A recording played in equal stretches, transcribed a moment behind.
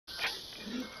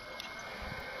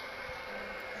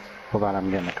Hold on,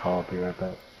 I'm getting a call. I'll be right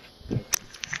back.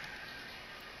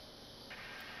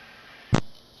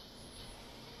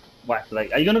 What?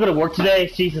 Like, are you gonna go to work today?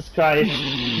 Jesus Christ.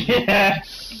 Yeah.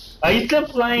 Are you still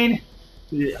playing?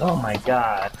 Oh my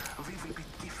god. We will be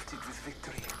gifted with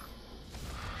victory.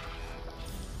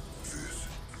 This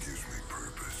gives me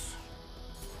purpose.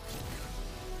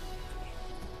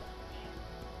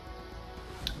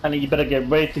 Honey, you better get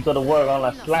ready to go to work on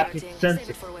a slap you Save sense.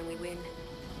 it for when we win.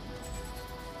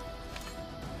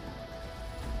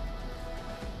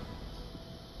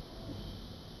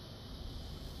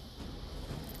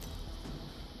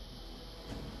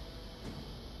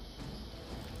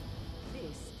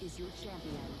 This is your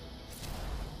champion.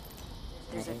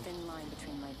 There's a thin line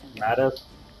between life and death. Matters.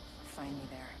 Find me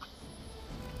there.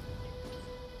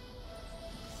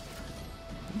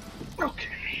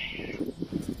 Okay.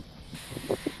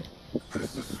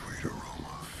 That's the sweet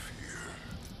aroma of fear.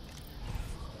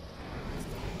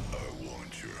 I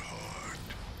want your heart.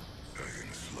 I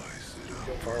can slice it up.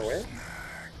 Go far away?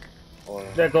 Snack. Or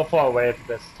Yeah, go far away if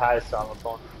this ties on the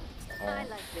phone. I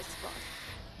like this spot.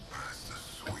 That's the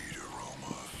sweet aroma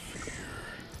of fear.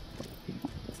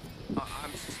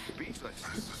 I'm speechless.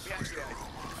 Yeah, actually, I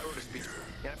wrote a speech.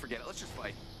 Yeah, forget it. Let's just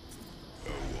fight. I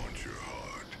want your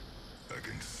heart. I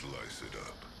can slice it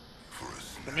up for a how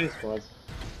snack. many squads?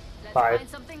 Let's Five. find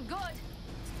something good.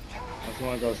 I just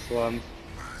wanna go slum.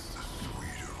 That's the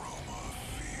sweet aroma of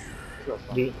fear. Let's go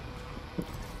slum. Dude,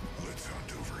 Let's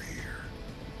hunt over here.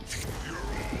 You're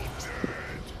all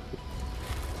dead.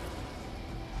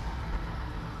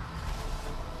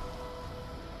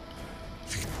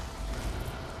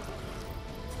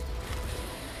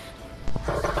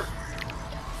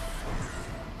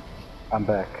 I'm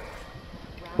back.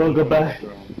 don't go back.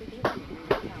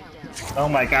 Oh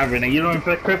my god, Renee, you don't even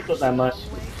play crypto that much. Way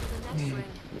to the next ring.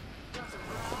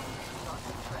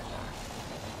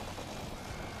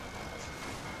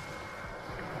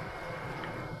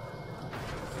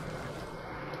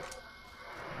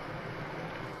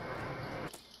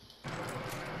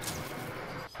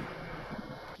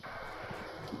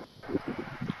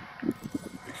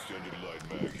 Extended light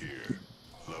mag here.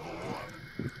 Level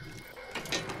 1.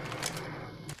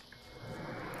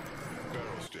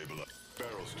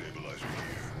 Barrel stabilizer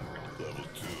here. Level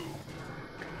 2.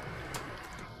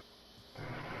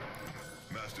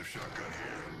 Mastiff shotgun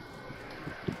here.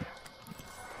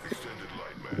 Extended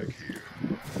light mag here.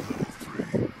 Level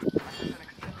 3.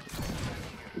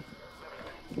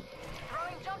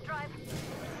 Throwing jump drive.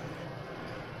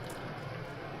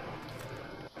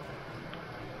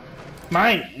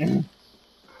 Mine!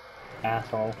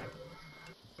 Asshole.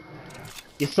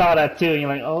 You saw that too, and you're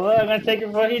like, oh, I'm gonna take it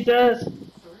for what he does.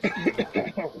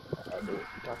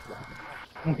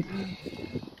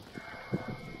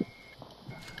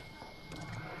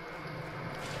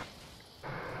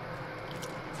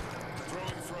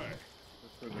 Throwing frag.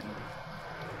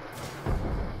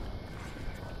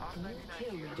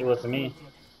 It was me.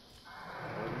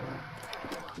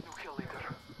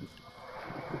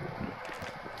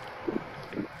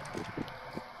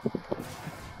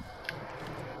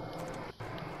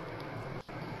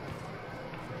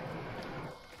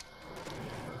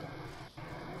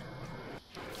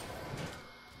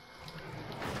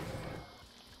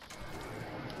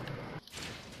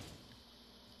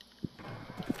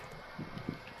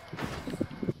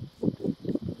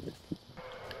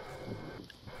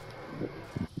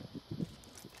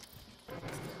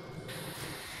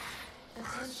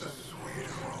 That's a sweet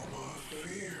aroma of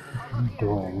fear.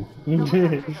 Doing.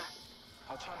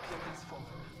 Our champion has fallen.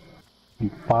 You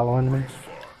following me?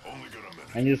 Only got a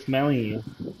minute. I'm just smelling you.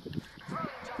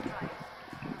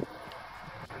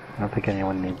 I don't think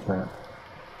anyone needs that.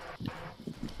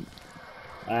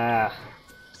 Ah,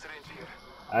 Syringe here.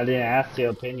 I didn't ask your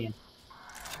opinion.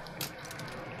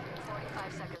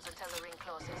 45 seconds until the ring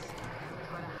closes. We've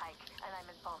got a hike, and I'm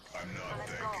in bumps. I'm So not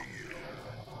let's go. thanking you.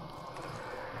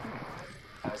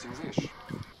 As you wish.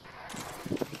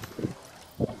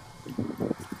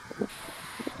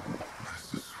 That's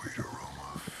the sweet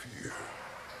aroma of fear.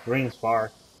 Ring's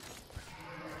far.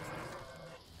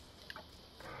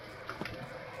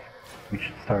 We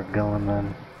should start going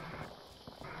then.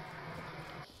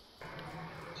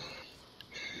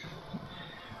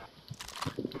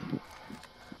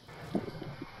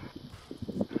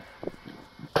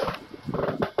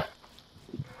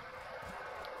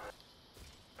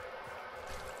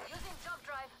 Using jump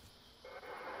drive.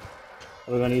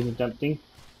 Are we gonna use the jump thing?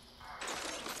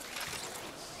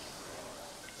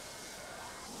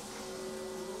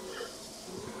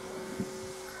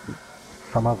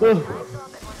 Some of us.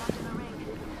 Stop it, we're not in the ring.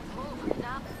 Move,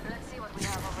 now, let's see what we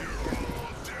have over here.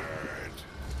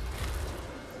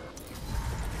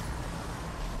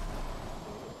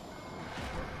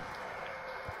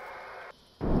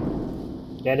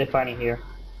 Yeah, they're fighting here.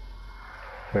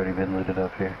 It's already been looted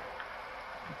up here.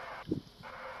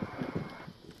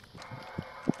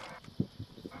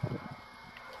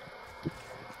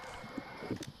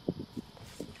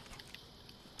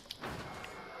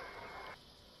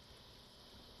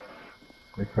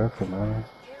 Aggressive, man.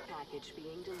 Care package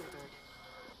being delivered.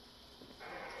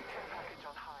 Care package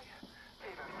on high.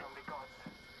 Favor from the gods.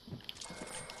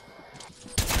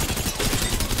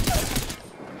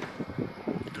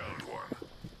 Downed one.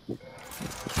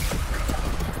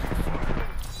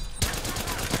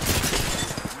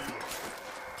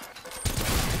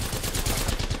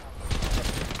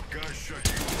 Guys, shut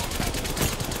you up.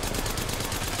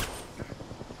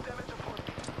 Damage to 40.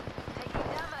 Taking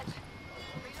damage.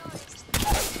 Reloading.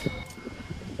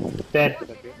 Dead.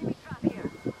 Enemy trap here.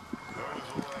 That was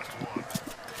the last one.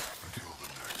 Until the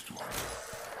next one.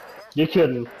 You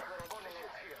couldn't. Whatever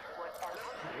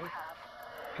you have.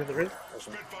 Kill the wrist?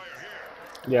 Spitfire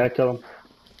here. Yeah, I kill him.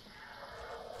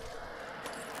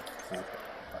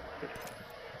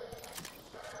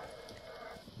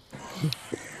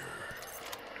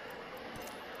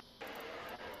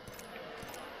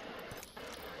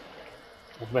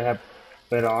 If I have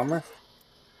better armor.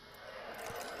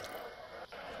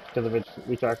 Kill the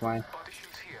recharge mine. Body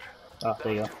shields here. Oh,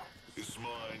 there you go. It's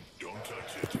mine. Don't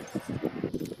touch it.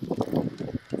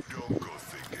 Don't go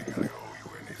thinking I owe you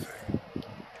anything.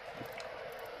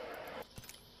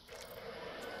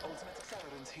 Ultimate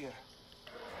accelerants here.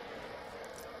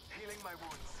 Healing my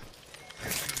wounds.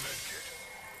 Hitting the medkit.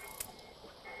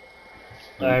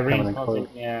 Coming in Reinforcing, close.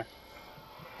 yeah.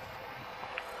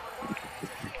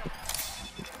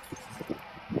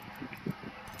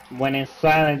 When it's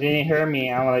silent, they didn't hear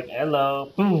me. I'm like,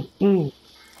 hello. Boo, boo.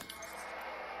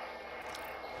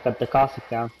 Got the caustic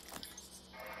down.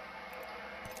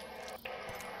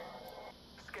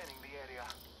 Scanning the area.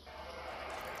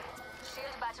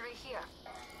 Shield battery here.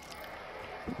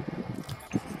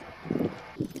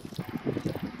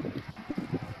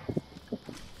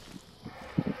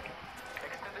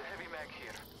 Extended heavy mag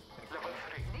here. Level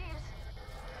 3. Thieves.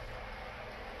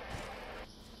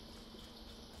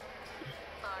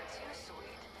 Aren't you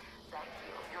sweet? Thank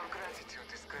you. Your gratitude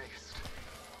is graced.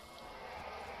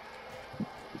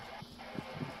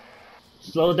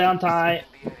 Slow down, Ty.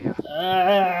 Scanning the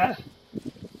area.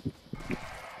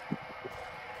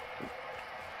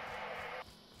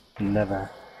 Never.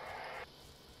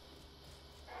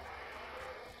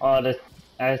 Oh,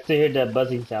 I still hear the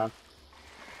buzzing sound.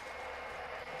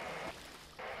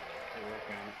 They're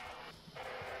working on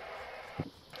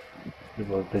it.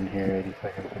 People have been here 80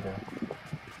 seconds ago.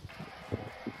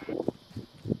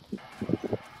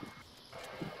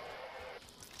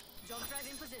 Jump drive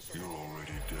in position. You're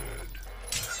already dead.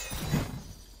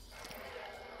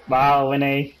 Wow,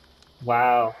 Winnie.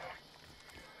 Wow.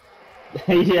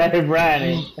 Yeah,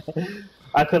 Brian.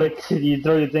 I could have. You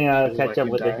throw your thing, I'll catch up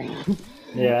with it.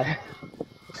 Yeah.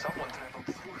 Someone traveled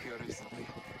through here recently.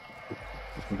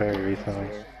 Very recently.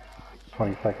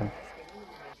 20 seconds.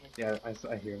 Yeah,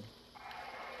 I hear him.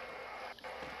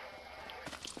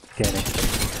 Scanning.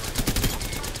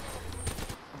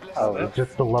 Oh, it's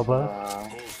just the Loba?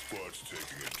 Whole squad's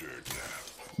taking a dirt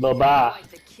nap. Loba.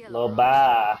 Quite the killer.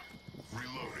 Loba.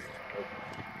 Reloading.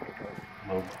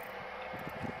 Lobe.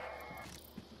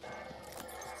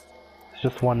 It's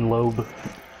just one lobe. Pop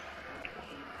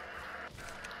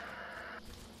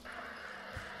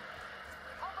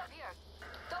up here.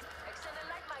 Stop. Extended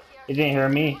light mag here. You didn't hear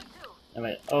me. One, two. I'm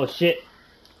like, oh shit.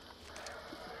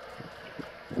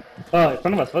 Oh, in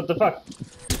front of us. What the fuck?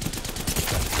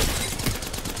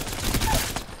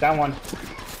 Got one.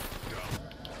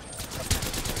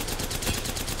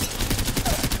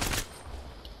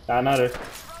 Got another. Throwing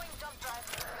jump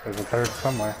drive. There's a third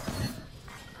somewhere.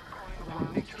 Calling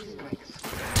upon nature's strength.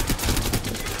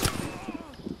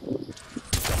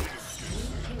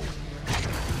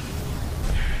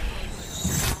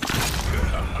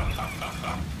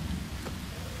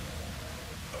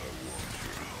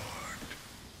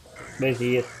 There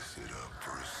he is. Sit up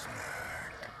for a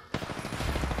snack.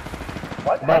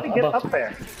 What? How'd he get up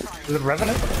there? Is it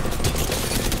Revenant?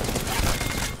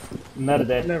 Another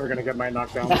dead. Never gonna get my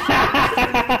knockdown. Aren't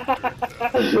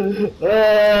you?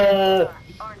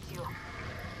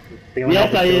 Feeling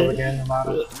Yes, like I a kill am. again,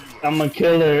 Amada? I'm a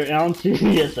killer, aren't you?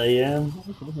 Yes, I am.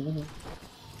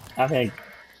 I think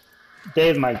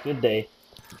today's my good day.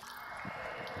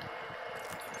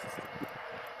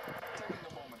 Taking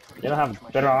a moment to They don't have recharge my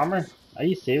better shields. armor? Are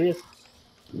you serious?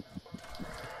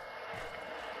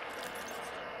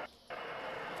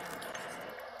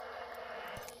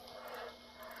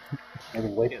 Maybe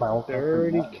waste my own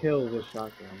 30 kills with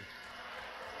shotgun.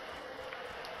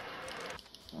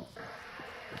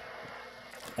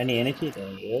 Any energy? There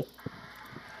you go.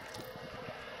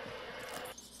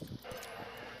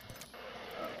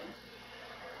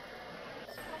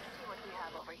 Let's see what we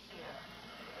have over here.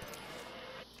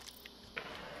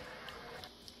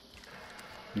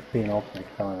 You see an ultimate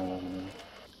accelerant over there.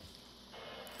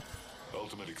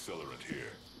 Ultimate accelerant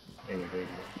here. There you go.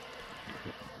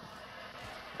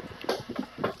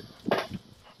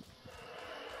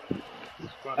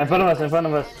 In front of us, in front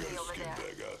of us. Enemy over there.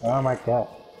 Bag out. Oh my god.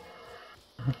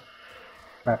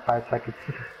 About 5 seconds.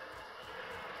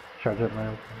 Charge up my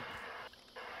ultimate.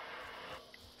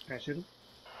 Can I shoot him?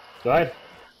 Go ahead.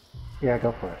 Yeah,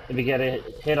 go for it. If you get a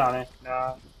hit on it.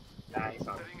 Nah, he's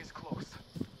on. The ring is close.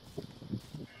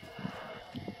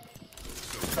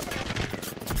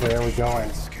 Where are we going?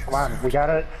 Come on, we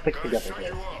gotta stick Gotta together shut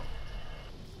here. you up.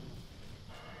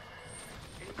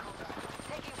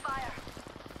 Taking fire.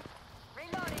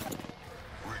 Reloading.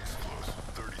 Rings close.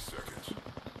 30 seconds.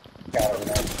 Got it,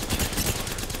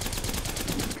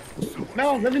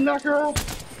 No, let me knock her out.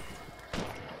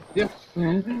 Yes.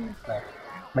 man.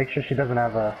 Make sure she doesn't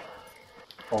have a...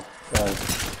 Oh,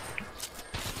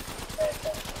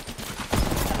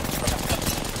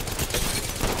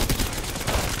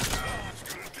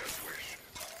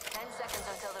 10 seconds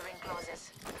until the ring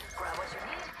closes. Grab what you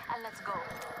need and let's go.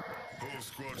 Whole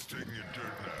squad's taking a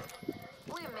dirt nap.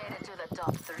 We made it to the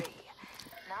top 3.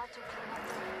 Now to clean up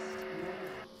the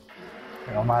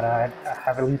rest. no matter, I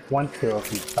have at least one kill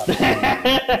if you stop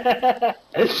playing.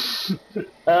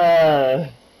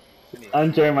 I'm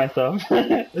enjoying myself.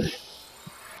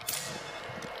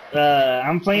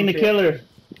 I'm playing the killer.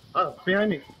 Oh,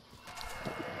 behind me.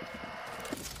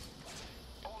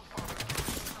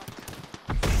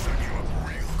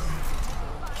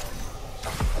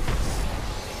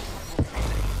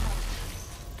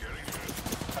 Getting hit.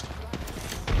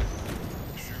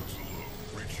 Shields are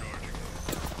low. Recharging.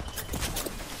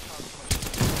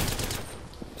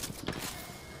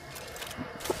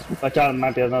 Watch out, it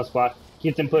might be another spot.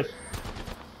 Keep them push.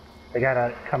 They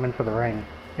gotta come in for the ring.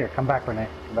 Here, come back, Renee.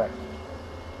 Come back.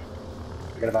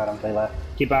 Forget about them, they left.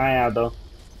 Keep an eye out though.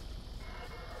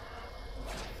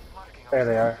 There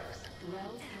they are,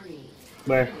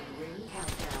 Where?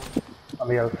 on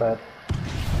the other side.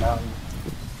 Mountain.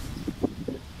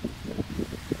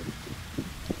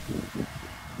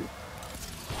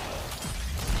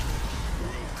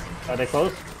 Are they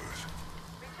close?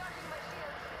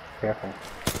 Careful.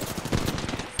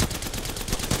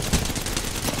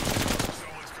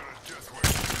 Someone's got a death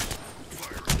wish.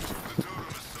 Fire. The totem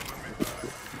is summoning me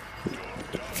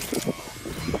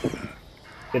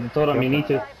back. Get the totem, you need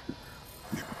to.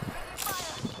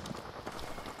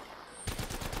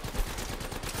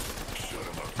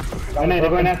 Oh no, they're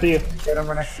going after you. Get him,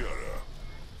 Renee. Shut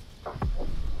up.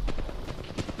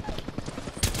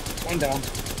 One down.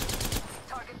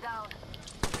 Target down.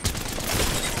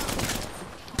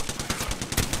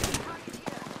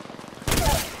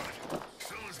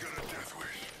 Someone's got a death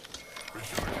wish.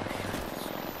 Recharging shields.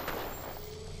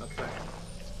 Okay.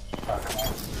 Oh, come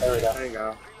on. There we go. There you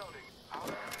go.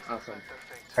 Awesome.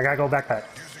 I gotta go backpack.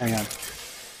 Hang on.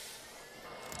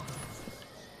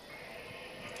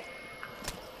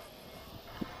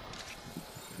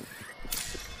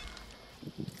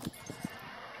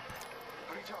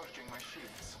 Recharging my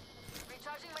shields.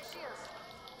 Recharging my shields.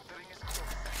 The ring is close. Time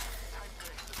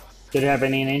races us. Did you have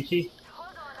any energy? Hold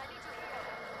on, I need to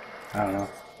heal. I don't know.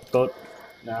 Go.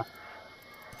 No.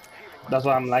 That's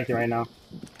why I'm liking right now.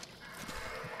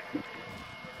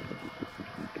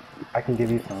 I can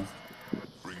give you some.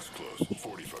 Rings close.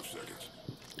 45 seconds.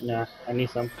 Yeah, I need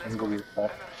some. I can give you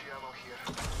stuff. Energy ammo here.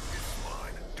 It's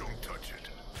mine. Don't touch it.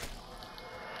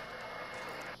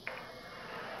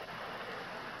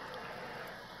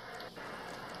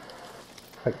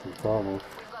 Take some globals.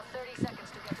 We've got 30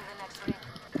 seconds to get to the next ring.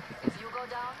 If you go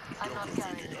down, I'm not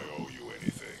carrying Thinking you. I owe you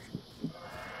anything.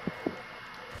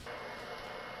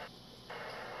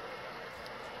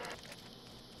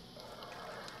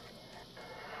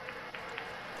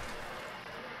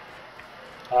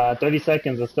 Uh, 30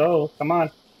 seconds, let's go. Come on.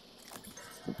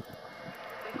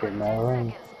 Get my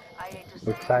ring. I hate to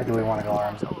Which say side do we want to go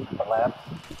on? The left?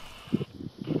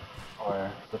 Or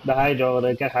The hydro,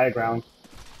 they get high ground.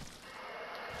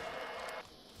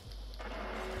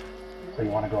 so you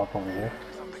want to go up over here?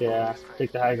 Yeah,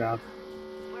 take the high ground.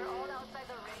 we're all outside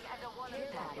the ring and a one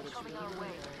attack is coming our way.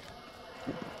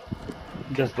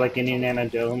 Just like in Indiana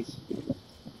Jones.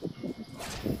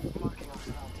 Marking our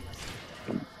surroundings.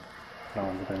 No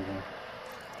one's been here.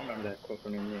 I remember that quote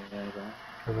from Indiana Jones.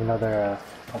 There's another,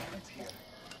 ultimate.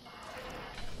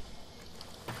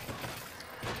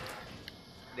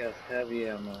 Yes, heavy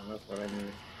ammo. That's what I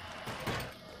need.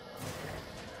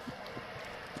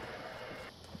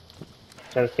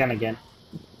 Try to scan again.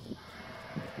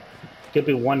 Could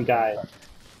be one guy.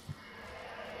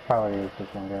 Probably is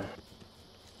just one guy.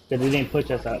 Because he didn't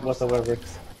push us out whatsoever.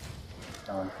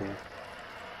 No one sees.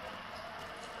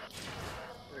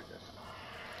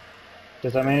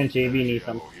 Because I'm in JB needs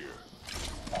some.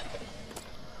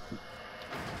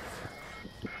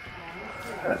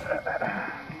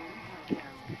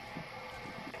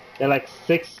 They're like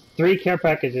 3 care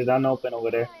packages unopened over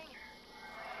there.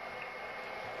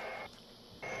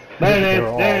 There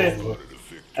it is.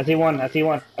 I see one. I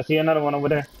see another one over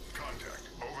there. Contact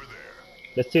over there.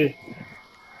 There's 2.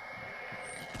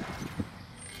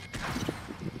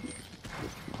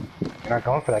 You're not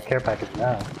going for that care package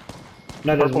now.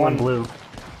 No, there's Purple one and blue.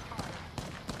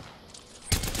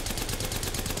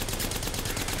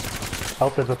 Oh,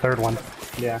 there's a third one.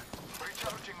 Yeah.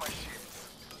 Recharging my shields.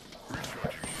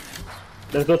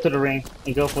 Let's go to the ring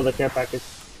and go for the care package.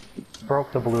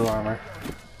 Broke the blue armor.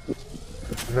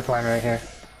 Zip line right here.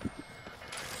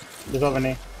 There's over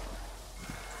there.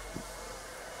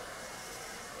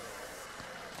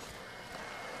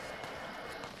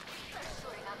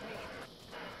 Shooting at me.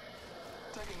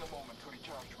 Taking a moment to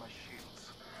recharge my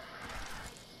shields.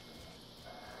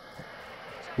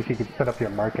 If you could set up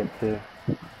your market too.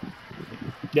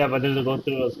 Yeah, but this will go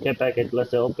through those care package.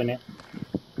 Let's open it.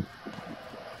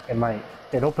 It might.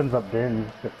 It opens up bins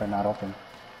if they're not open.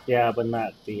 Yeah, but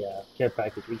not the care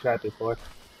package. We tried before.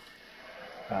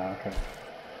 Okay.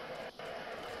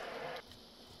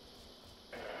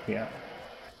 Yeah.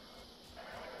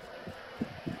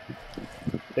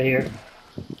 They're here.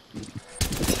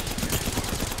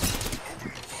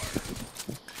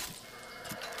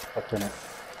 What's in it?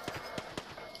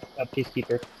 A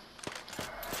peacekeeper.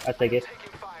 I take it.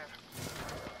 Taking fire.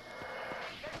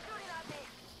 They're shooting at me.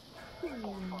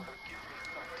 Oh, Father, give me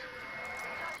sight.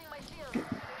 Recharging my shield.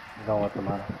 Don't let them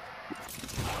out.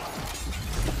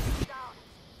 Down.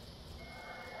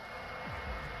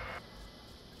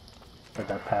 Let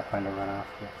that Pathfinder run off.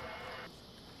 Yeah.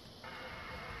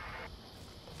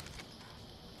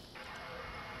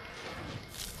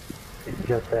 It's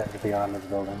just there beyond this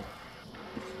building.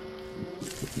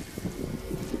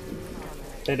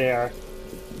 There they are.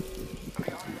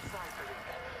 Beyond deciphering.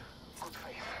 Good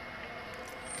faith.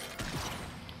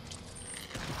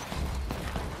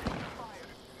 Fire.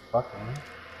 Fuck man.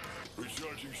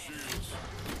 Recharging shields.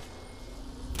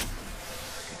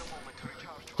 Taking a moment to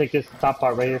recharge. Take this top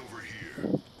part right here. Over here.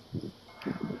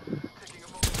 Taking a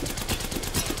moment.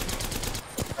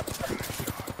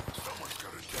 Someone's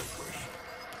got a death wish.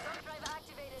 Jump drive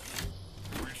activated.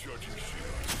 Recharging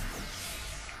shields.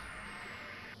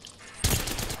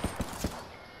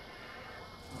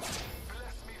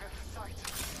 Bless me with sight.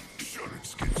 Shut it,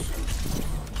 skin suit.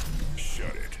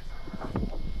 Shut it.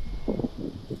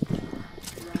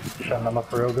 Shutting them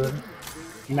up real good.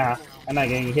 Nah, I'm not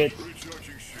getting hit.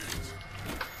 Recharging shields.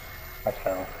 I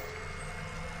fell.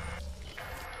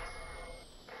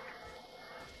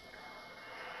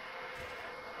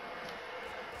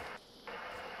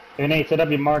 Renee, set up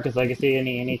your marker so I can see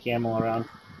any NH ammo around.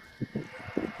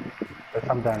 There's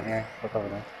some down here. What's over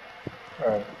there?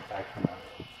 Or actually no.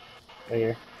 Right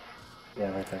here.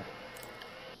 Yeah, right there.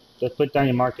 Just put down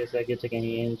your marker so I can take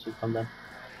any NH from them.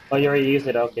 Oh, you already used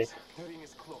it? Okay. The ring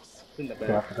is close. It's in the So I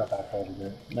back. have to go back there to do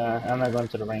it. Nah, I'm not going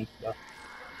to the ring. So.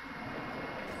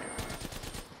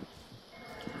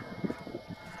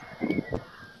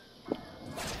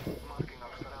 Marking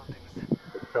our surroundings.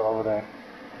 It's still over there.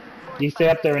 You stay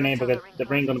up there, Renee, because the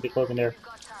ring gonna be closing there. We've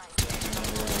got time.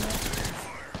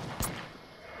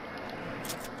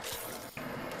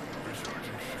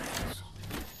 Recharging shields.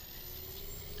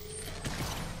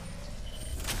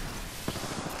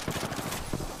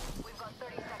 We've got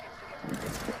 30 seconds to get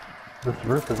through this. This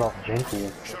roof is all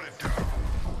janky. Shut it down.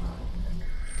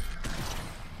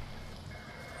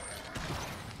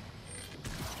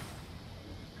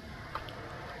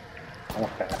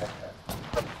 Almost got hit.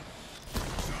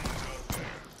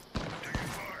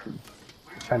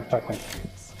 10 seconds.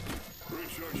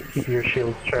 Recharging Keep your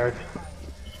shields charged.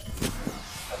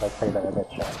 As I say that, I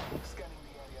get shot. Scanning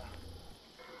the area.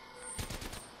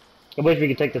 I wish we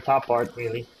could take the top part,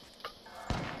 really.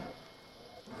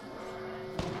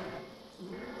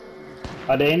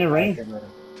 Are they in the ring? Trust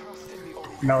in the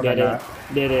open. No, Yeah, they're not.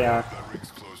 there they are. The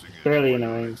ring's closing in. Barely in the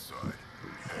ring. Side.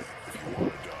 If you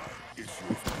want to die, it's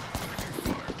your fault.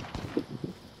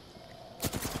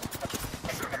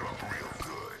 Shut you up real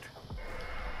good.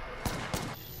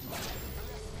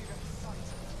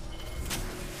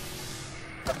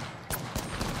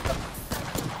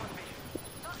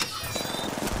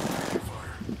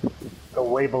 Go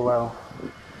way below.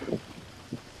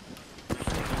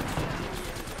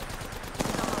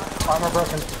 Armor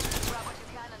broken.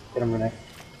 Get him, Renee.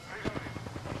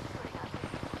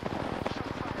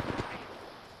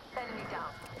 Enemy down.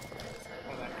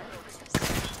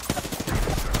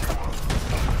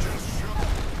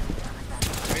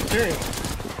 Imperial.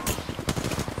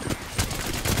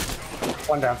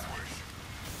 One down.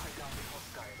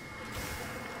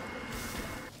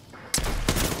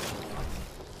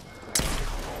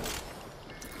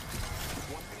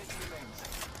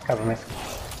 Cover me.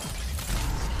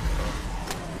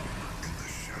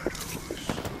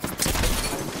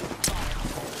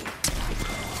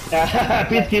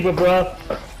 Peacekeeper, bro.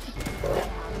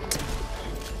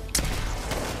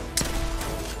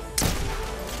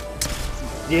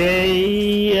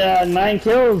 Yeah, 9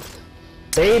 kills,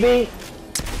 baby.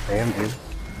 Damn, dude.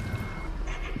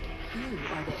 You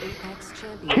are the Apex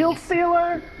champion. Kill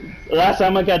stealer! Last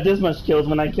time I got this much kills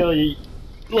when I killed your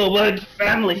little bug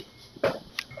family.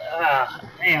 Ah,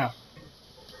 damn.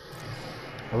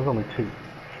 That was only 2.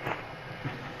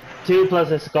 2 plus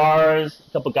the scars,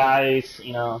 a couple guys,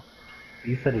 you know,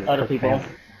 You said it was other for people.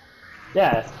 family.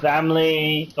 Yeah,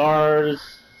 family, scars,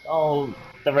 all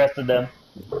the rest of them.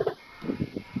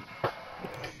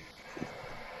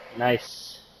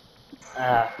 Nice.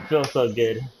 Ah, feels so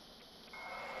good.